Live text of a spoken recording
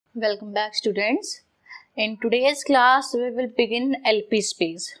Welcome back, students. In today's class, we will begin LP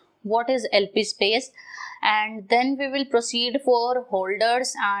space. What is LP space? And then we will proceed for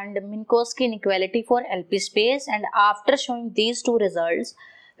holders and Minkowski inequality for LP space. And after showing these two results,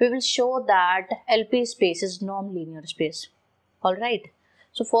 we will show that LP space is non-linear space. Alright.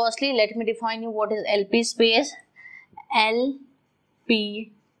 So firstly, let me define you what is LP space.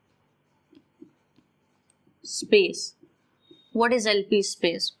 LP space. What is LP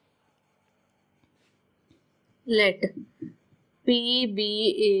space? Let P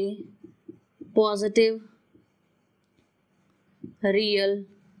be a positive real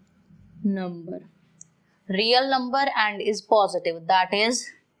number. Real number and is positive, that is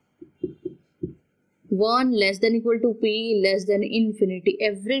 1 less than equal to P less than infinity.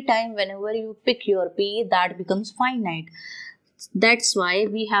 Every time whenever you pick your P, that becomes finite. That's why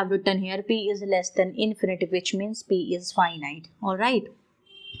we have written here P is less than infinity, which means P is finite. Alright.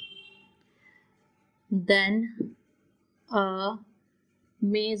 Then a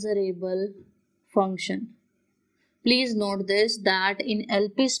measurable function. Please note this, that in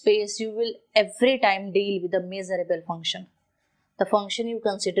LP space you will every time deal with a measurable function. The function you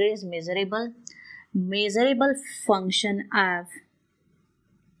consider is measurable. Measurable function f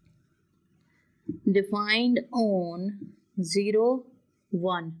defined on 0,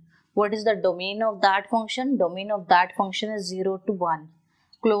 1. What is the domain of that function? Domain of that function is 0 to 1.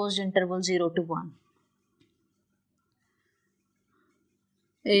 Closed interval 0 to 1.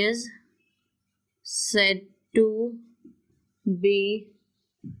 Is said to be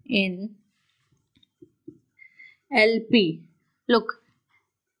in LP. Look,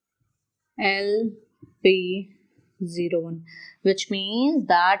 LP 01, which means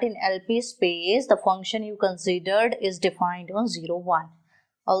that in LP space the function you considered is defined on 0, 1.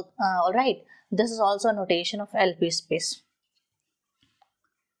 Alright, this is also a notation of LP space.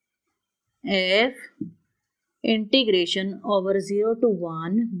 If integration over 0 to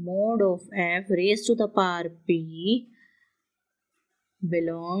 1 mod of f raised to the power p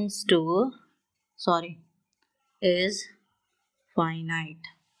belongs to, is finite,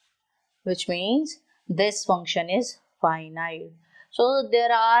 which means this function is finite. So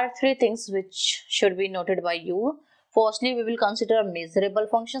there are three things which should be noted by you. Firstly, we will consider a measurable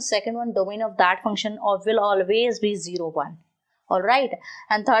function. Second one, domain of that function will always be 0, 1. Alright,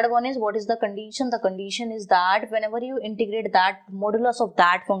 and third one is what is the condition? The condition is that whenever you integrate that modulus of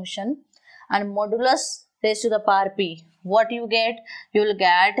that function and modulus raised to the power p, what you get? You will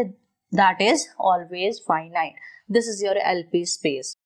get that is always finite. This is your LP space.